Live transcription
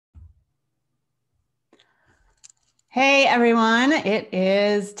Hey everyone, it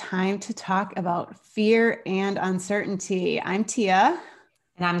is time to talk about fear and uncertainty. I'm Tia,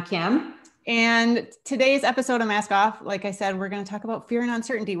 And I'm Kim. and today's episode of Mask Off, like I said, we're going to talk about fear and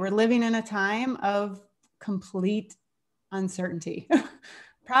uncertainty. We're living in a time of complete uncertainty.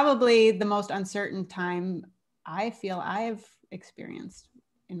 Probably the most uncertain time I feel I've experienced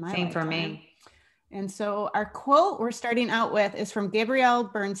in my Same for lifetime. me. And so our quote we're starting out with is from Gabrielle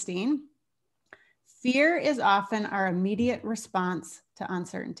Bernstein. Fear is often our immediate response to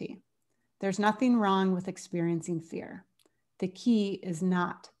uncertainty. There's nothing wrong with experiencing fear. The key is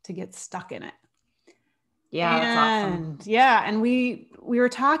not to get stuck in it. Yeah, that's awesome. And we were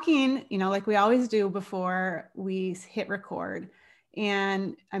talking, like we always do before we hit record.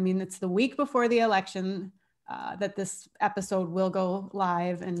 And I mean, it's the week before the election that this episode will go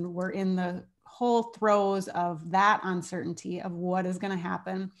live, and we're in the whole throes of that uncertainty of what is going to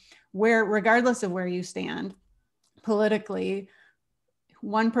happen, where regardless of where you stand politically,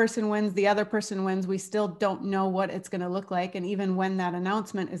 one person wins, the other person wins, we still don't know what it's going to look like, and even when that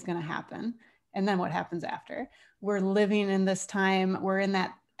announcement is going to happen, and then what happens after. We're living in this time, we're in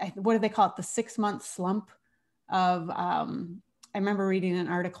that, what do they call it, the 6-month slump of I remember reading an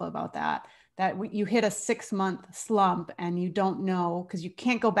article about that you hit a 6-month slump and you don't know, because you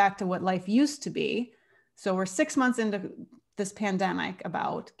can't go back to what life used to be. So we're 6 months into this pandemic,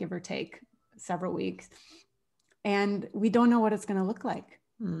 about give or take several weeks, and we don't know what it's going to look like.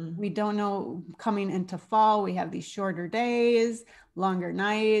 We don't know. Coming into fall, we have these shorter days, longer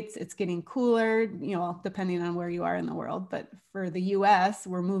nights. It's getting cooler, depending on where you are in the world. But for the US,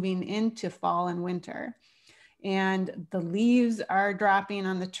 we're moving into fall and winter, and the leaves are dropping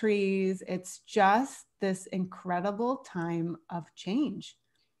on the trees. It's just this incredible time of change,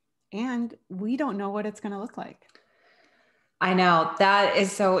 and we don't know what it's going to look like. I know that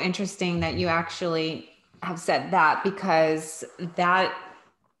is so interesting that you actually have said that, because that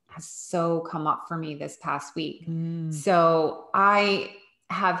has so come up for me this past week. So I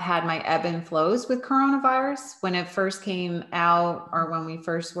have had my ebb and flows with coronavirus. When it first came out, or when we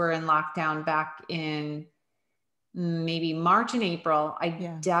first were in lockdown back in maybe March and April, I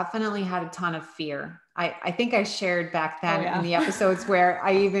definitely had a ton of fear. I think I shared back then in the episodes where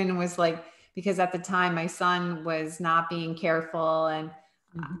I even was like, because at the time my son was not being careful, and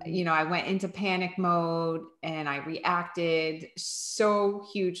I went into panic mode, and I reacted so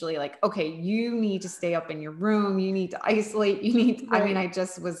hugely, like, okay, you need to stay up in your room, you need to isolate, I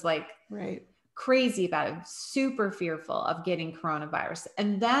just was like crazy about it, super fearful of getting coronavirus.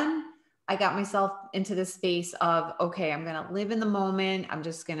 And then I got myself into this space of, okay, I'm going to live in the moment. I'm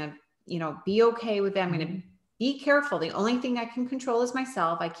just going to, be okay with it. I'm going to be careful. The only thing I can control is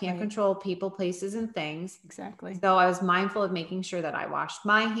myself. I can't control people, places, and things. Exactly. So I was mindful of making sure that I washed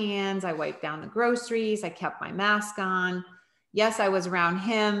my hands. I wiped down the groceries. I kept my mask on. Yes, I was around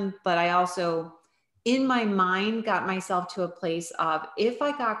him, but I also, in my mind, got myself to a place of, if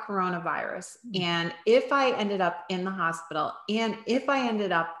I got coronavirus, and if I ended up in the hospital, and if I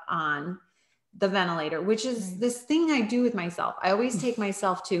ended up on the ventilator, which is this thing I do with myself. I always take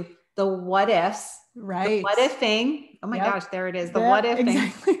myself to the what ifs, the what if thing. Oh my gosh, there it is. The what if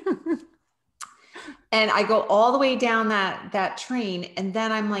thing. And I go all the way down that train. And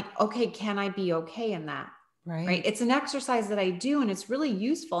then I'm like, okay, can I be okay in that? Right. It's an exercise that I do, and it's really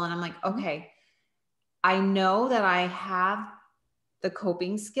useful. And I'm like, okay, I know that I have the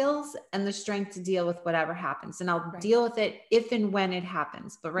coping skills and the strength to deal with whatever happens. And I'll deal with it if and when it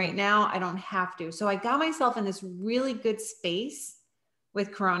happens. But right now I don't have to. So I got myself in this really good space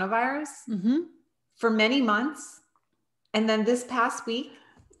with coronavirus for many months. And then this past week,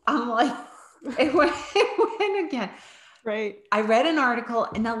 I'm like, it went again. I read an article,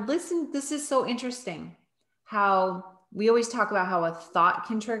 and now listen, this is so interesting how we always talk about how a thought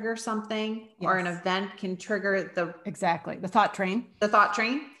can trigger something, or an event can trigger the thought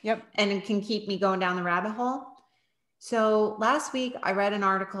train. Yep. And it can keep me going down the rabbit hole. So last week I read an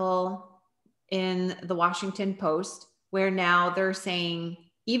article in the Washington Post where now they're saying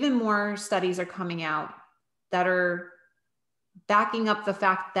even more studies are coming out that are backing up the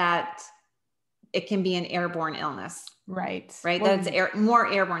fact that it can be an airborne illness. Right. Well, that's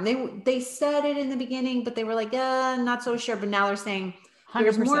more airborne. They said it in the beginning, but they were like, not so sure. But now they're saying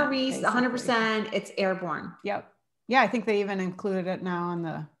there's more reason, 100% it's airborne. Yep. Yeah. I think they even included it now on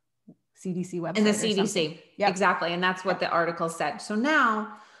the CDC website. In the CDC. Exactly. And that's what the article said. So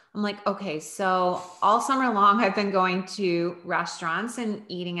now I'm like, okay, so all summer long, I've been going to restaurants and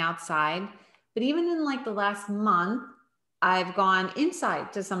eating outside, but even in like the last month, I've gone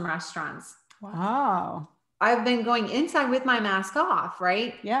inside to some restaurants. Wow. I've been going inside with my mask off,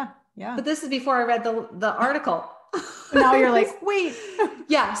 right? Yeah. Yeah. But this is before I read the article. Now you're like, wait.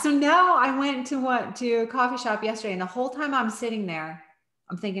 Yeah. So now I went to a coffee shop yesterday, and the whole time I'm sitting there,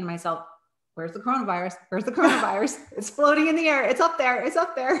 I'm thinking to myself, where's the coronavirus? Where's the coronavirus? It's floating in the air. It's up there. It's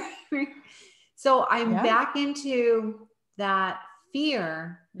up there. So I'm back into that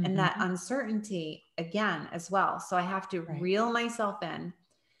fear and that uncertainty again as well. So I have to reel myself in,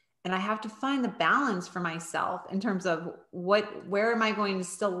 and I have to find the balance for myself in terms of where am I going to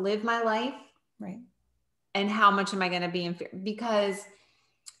still live my life? Right. And how much am I going to be in fear? Because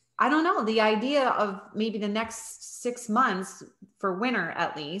I don't know, the idea of maybe the next 6 months for winter,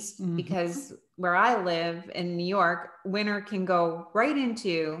 at least, because where I live in New York, winter can go right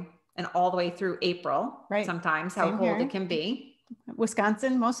into and all the way through April, sometimes how cold it can be.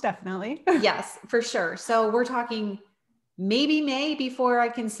 Wisconsin, most definitely. Yes, for sure. So we're talking maybe May before I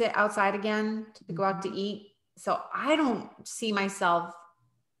can sit outside again to go out to eat. So I don't see myself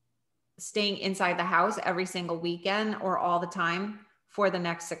staying inside the house every single weekend or all the time for the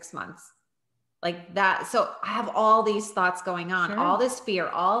next 6 months like that. So I have all these thoughts going on, all this fear,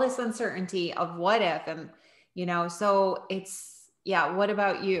 all this uncertainty of what if, and, so it's, what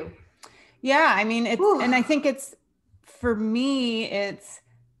about you? Yeah. I mean, and I think for me, it's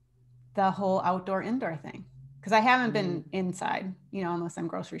the whole outdoor indoor thing. Cause I haven't been inside, unless I'm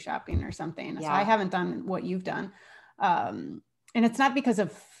grocery shopping or something. So I haven't done what you've done. And it's not because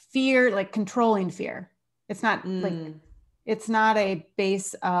of fear, like controlling fear. It's not it's not a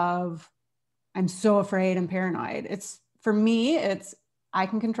base of I'm so afraid and paranoid. For me, I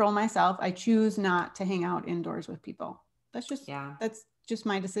can control myself. I choose not to hang out indoors with people. That's just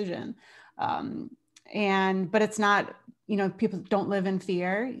my decision. But it's not, people don't live in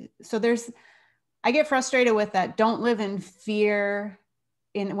fear. So I get frustrated with that. Don't live in fear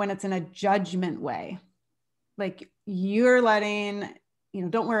when it's in a judgment way. Like you're letting,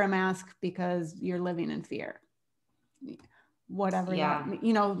 don't wear a mask because you're living in fear. Whatever that,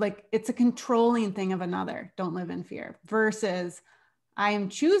 like it's a controlling thing of another. Don't live in fear versus I am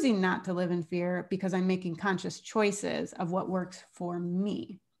choosing not to live in fear because I'm making conscious choices of what works for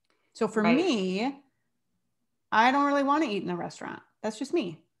me. So for me, I don't really want to eat in a restaurant. That's just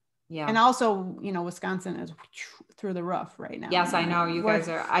me. Yeah. And also, Wisconsin is through the roof right now. Yes, I know you guys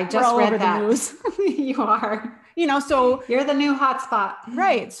are. I just read that. The news. You are. So you're the new hot spot.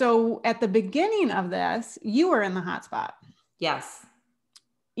 Right. So at the beginning of this, you were in the hot spot. Yes.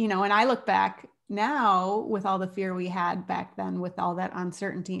 And I look back now with all the fear we had back then, with all that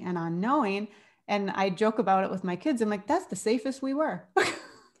uncertainty and unknowing. And I joke about it with my kids. I'm like, that's the safest we were.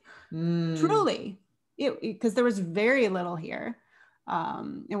 Truly. Because there was very little here.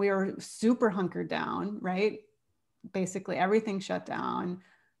 And we were super hunkered down, right? Basically everything shut down.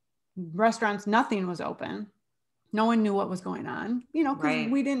 Restaurants, nothing was open. No one knew what was going on,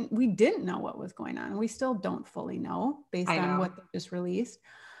 because we didn't know what was going on. We still don't fully know based on what they just released.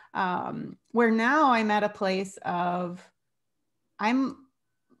 Where now I'm at a place of I'm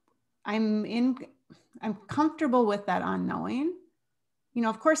comfortable with that unknowing.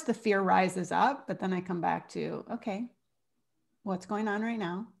 Of course the fear rises up, but then I come back to, okay, what's going on right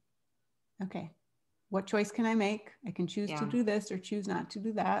now? Okay. What choice can I make? I can choose to do this or choose not to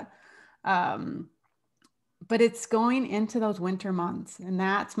do that. But it's going into those winter months, and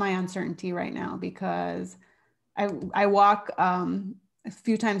that's my uncertainty right now, because I walk a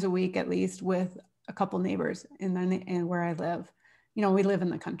few times a week at least with a couple neighbors in where I live. We live in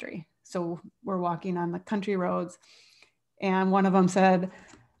the country, so we're walking on the country roads, and one of them said,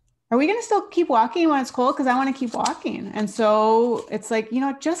 "Are we going to still keep walking when it's cold? Because I want to keep walking." And so it's like,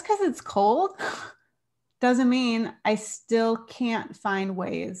 just because it's cold doesn't mean I still can't find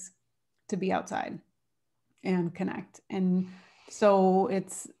ways to be outside and connect. And so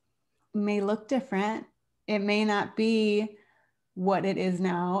may look different. It may not be what it is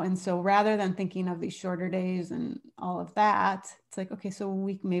now. And so rather than thinking of these shorter days and all of that, it's like, okay, so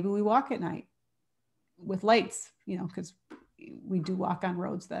maybe we walk at night with lights, because we do walk on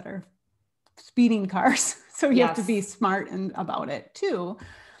roads that are speeding cars. So you have to be smart about it too.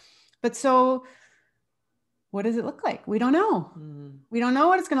 But so what does it look like? We don't know. We don't know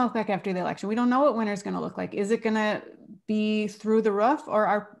what it's going to look like after the election. We don't know what winter is going to look like. Is it going to be through the roof,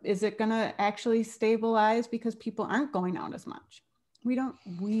 or is it going to actually stabilize because people aren't going out as much? We don't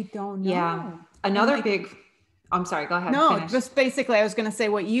know. Yeah. I'm sorry, go ahead. No, finish. Just basically, I was going to say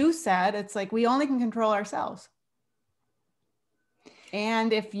what you said. It's like, we only can control ourselves.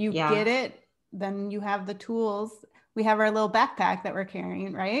 And if you get it, then you have the tools. We have our little backpack that we're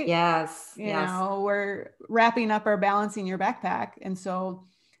carrying, right? Yes. We're wrapping up our balancing your backpack. And so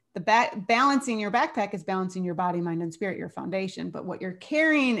balancing your backpack is balancing your body, mind, and spirit, your foundation. But what you're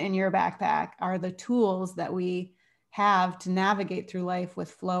carrying in your backpack are the tools that we have to navigate through life with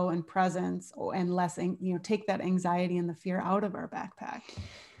flow and presence, and less, take that anxiety and the fear out of our backpack.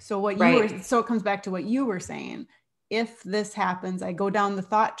 So so it comes back to what you were saying. If this happens, I go down the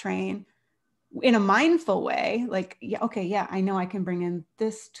thought train in a mindful way, like, yeah, okay, yeah, I know I can bring in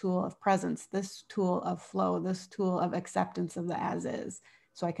this tool of presence, this tool of flow, this tool of acceptance of the as is,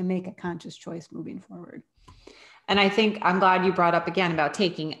 so I can make a conscious choice moving forward. And I think I'm glad you brought up again about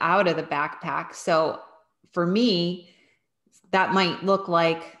taking out of the backpack. So for me, that might look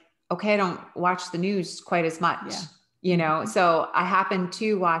like, okay, I don't watch the news quite as much, So I happened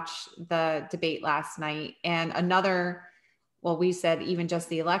to watch the debate last night, and we said even just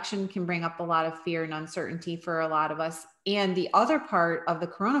the election can bring up a lot of fear and uncertainty for a lot of us. And the other part of the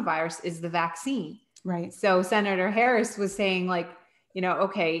coronavirus is the vaccine. Right. So Senator Harris was saying, like,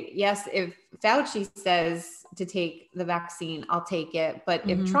 okay, yes, if Fauci says to take the vaccine, I'll take it. But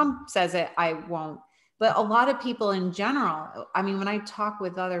if Trump says it, I won't. But a lot of people in general, I mean, when I talk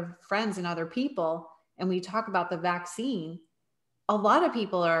with other friends and other people, and we talk about the vaccine, a lot of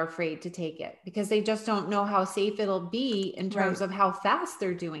people are afraid to take it because they just don't know how safe it'll be in terms of how fast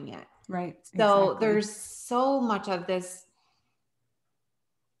they're doing it. Right. So there's so much of this.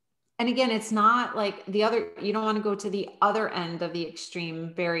 And again, it's not like you don't want to go to the other end of the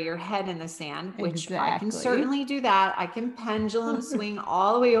extreme, bury your head in the sand, which I can certainly do that. I can pendulum swing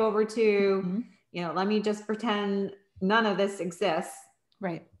all the way over to, let me just pretend none of this exists.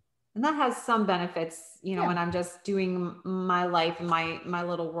 Right. And that has some benefits, when I'm just doing my life in my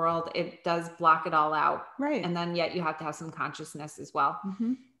little world, it does block it all out. Right. And then yet you have to have some consciousness as well.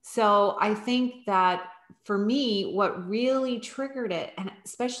 So I think that for me, what really triggered it, and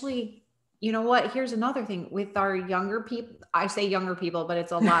especially, here's another thing with our younger people, I say younger people, but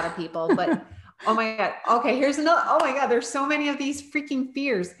it's a lot of people, but oh my God. Okay. Here's another, oh my God, there's so many of these freaking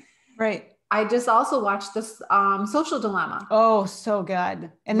fears. Right. I just also watched this Social Dilemma. Oh, so good.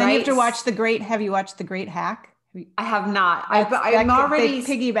 And then you have to watch have you watched The Great Hack? I have not. I'm already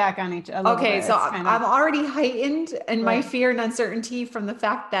they piggyback on each other. Okay. So I'm already heightened in my fear and uncertainty from the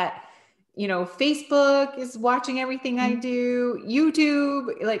fact that, Facebook is watching everything I do,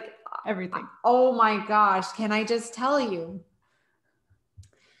 YouTube, like everything. Oh my gosh. Can I just tell you?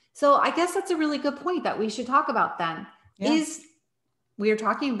 So I guess that's a really good point that we should talk about then we are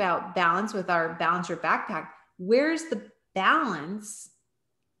talking about balance with our Balance Your Backpack. Where's the balance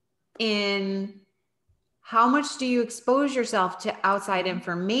in how much do you expose yourself to outside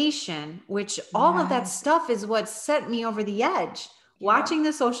information, which all of that stuff is what set me over the edge. Watching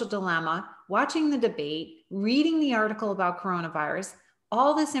the Social Dilemma, watching the debate, reading the article about coronavirus,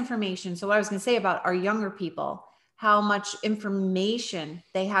 all this information. So what I was going to say about our younger people, how much information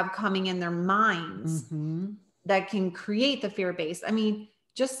they have coming in their minds that can create the fear base. I mean,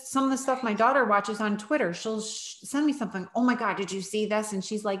 just some of the stuff my daughter watches on Twitter, she'll send me something. Oh my God, did you see this? And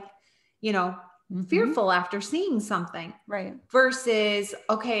she's like, fearful after seeing something. Right. Versus,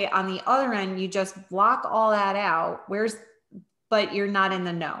 okay, on the other end, you just block all that out. But you're not in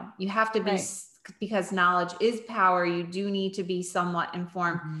the know. You have to be, because knowledge is power. You do need to be somewhat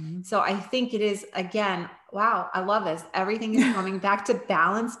informed. So I think it is, again, wow, I love this. Everything is coming back to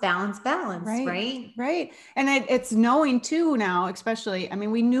balance, right? Right. And it's knowing too now, especially, I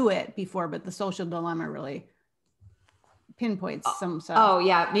mean, we knew it before, but the Social Dilemma really pinpoints some stuff. Oh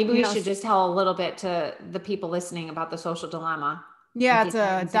yeah. Maybe we should just tell a little bit to the people listening about the Social Dilemma. Yeah, it's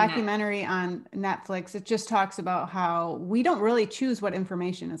a documentary on Netflix. It just talks about how we don't really choose what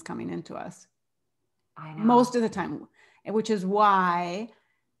information is coming into us. I know. Most of the time, which is why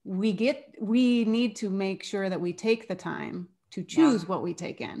we need to make sure that we take the time to choose what we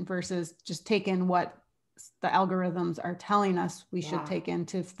take in versus just take in what the algorithms are telling us we should take in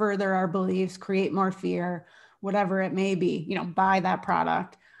to further our beliefs, create more fear, whatever it may be, buy that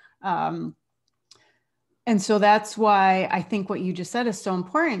product. And so that's why I think what you just said is so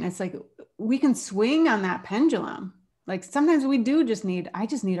important. It's like, we can swing on that pendulum. Like sometimes I just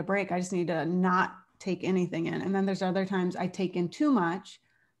need a break. I just need to not take anything in. And then there's other times I take in too much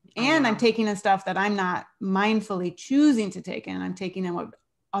and I'm taking in stuff that I'm not mindfully choosing to take in. I'm taking in what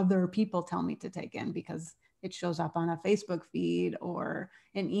other people tell me to take in because it shows up on a Facebook feed or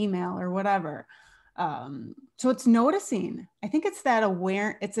an email or whatever. So it's noticing. I think it's that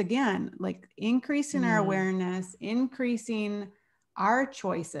it's again, like increasing our awareness, increasing our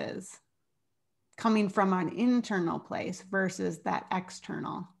choices coming from an internal place versus that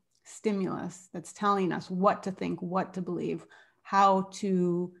external stimulus that's telling us what to think, what to believe, how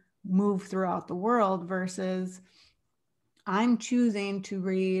to move throughout the world versus I'm choosing to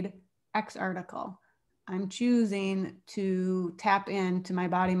read X article. I'm choosing to tap into my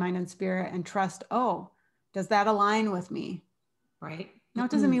body, mind, and spirit and trust, Does that align with me? Right. No,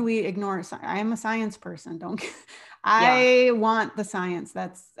 it doesn't mean we ignore. I am a science person. Yeah. I want the science.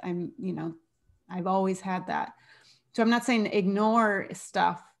 I've always had that. So I'm not saying ignore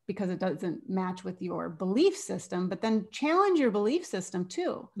stuff because it doesn't match with your belief system, but then challenge your belief system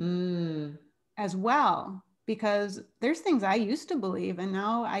too, as well, because there's things I used to believe and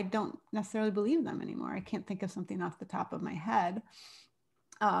now I don't necessarily believe them anymore. I can't think of something off the top of my head.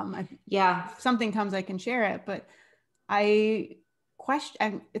 If something comes, I can share it, but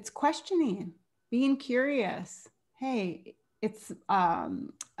it's questioning, being curious. Hey, it's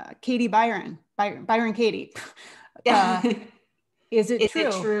Katie Byron Katie. Is it true?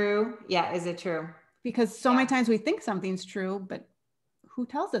 Is it true? Yeah. Is it true? Because so many times we think something's true, but who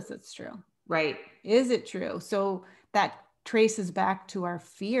tells us it's true? Right. Is it true? So that traces back to our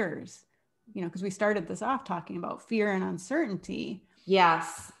fears, because we started this off talking about fear and uncertainty.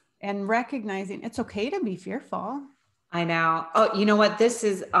 Yes. And recognizing it's okay to be fearful. I know. Oh, you know what? This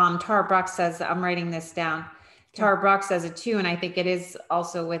is, Tara Brach says, I'm writing this down. Tara Brach says it too. And I think it is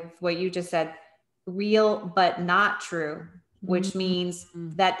also with what you just said, real, but not true, which means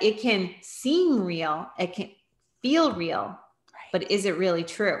that it can seem real. It can feel real, but is it really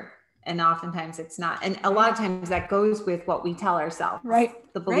true? And oftentimes it's not. And a lot of times that goes with what we tell ourselves,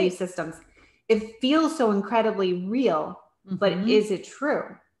 the belief systems. It feels so incredibly real, but is it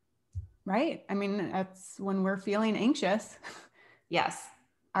true? Right. I mean, that's when we're feeling anxious. Yes.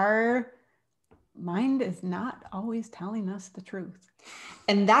 Our mind is not always telling us the truth.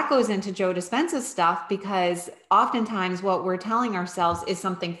 And that goes into Joe Dispenza's stuff, because oftentimes what we're telling ourselves is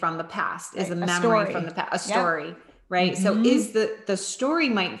something from the past, is a memory from the past, a story, right? So is the story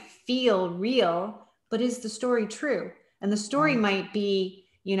might feel real, but is the story true? And the story might be,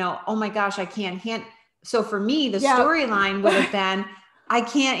 oh my gosh, I can't handle. So for me, the storyline would have been, I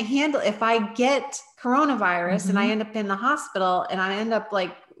can't handle if I get coronavirus and I end up in the hospital and I end up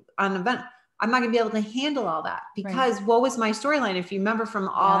like on an event, I'm not gonna be able to handle all that, because what was my storyline? If you remember from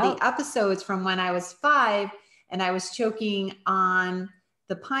all the episodes from when I was 5 and I was choking on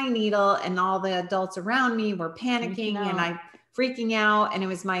the pine needle and all the adults around me were panicking and I freaking out. And it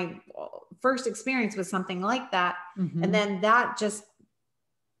was my first experience with something like that. And then that just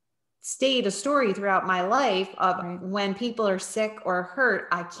stayed a story throughout my life of when people are sick or hurt,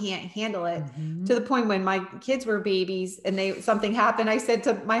 I can't handle it, to the point when my kids were babies and something happened. I said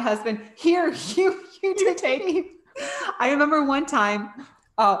to my husband, here, you take me. I remember one time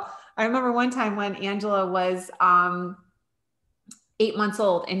when Angela was 8 months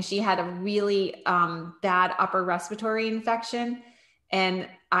old and she had a really bad upper respiratory infection. And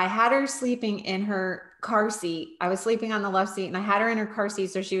I had her sleeping in her car seat. I was sleeping on the left seat and I had her in her car seat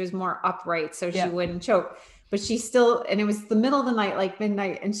so she was more upright so she wouldn't choke. But she still, and it was the middle of the night, like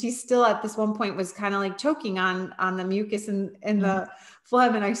midnight, and she still at this one point was kind of like choking on the mucus and the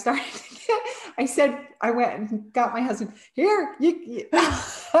phlegm. And I went and got my husband, here, you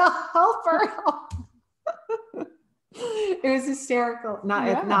help her. It was hysterical.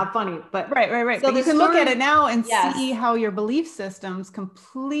 Not funny, but right. So you can look at it now and see how your belief systems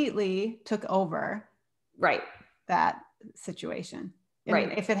completely took over that situation.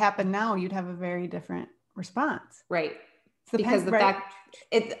 And if it happened now, you'd have a very different response. Right. Because the fact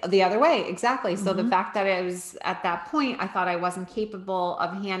the other way. Exactly. So the fact that it was at that point, I thought I wasn't capable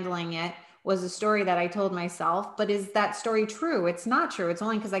of handling it was a story that I told myself. But is that story true? It's not true. It's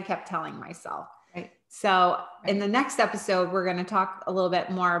only because I kept telling myself. So in the next episode, we're going to talk a little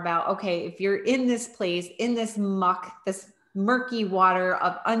bit more about, okay, if you're in this place, in this muck, this murky water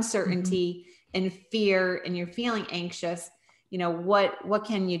of uncertainty and fear, and you're feeling anxious, what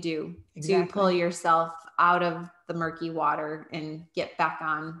can you do to pull yourself out of the murky water and get back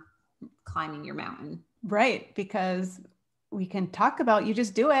on climbing your mountain? Right. Because we can talk about, you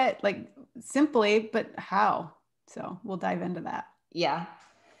just do it like simply, but how? So we'll dive into that. Yeah.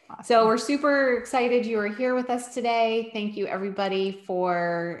 Awesome. So we're super excited you are here with us today. Thank you everybody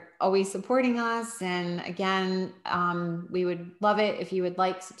for always supporting us. And again, we would love it if you would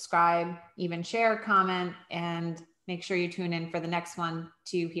like, subscribe, even share, comment, and make sure you tune in for the next one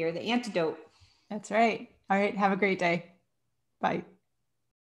to hear the antidote. That's right. All right. Have a great day. Bye.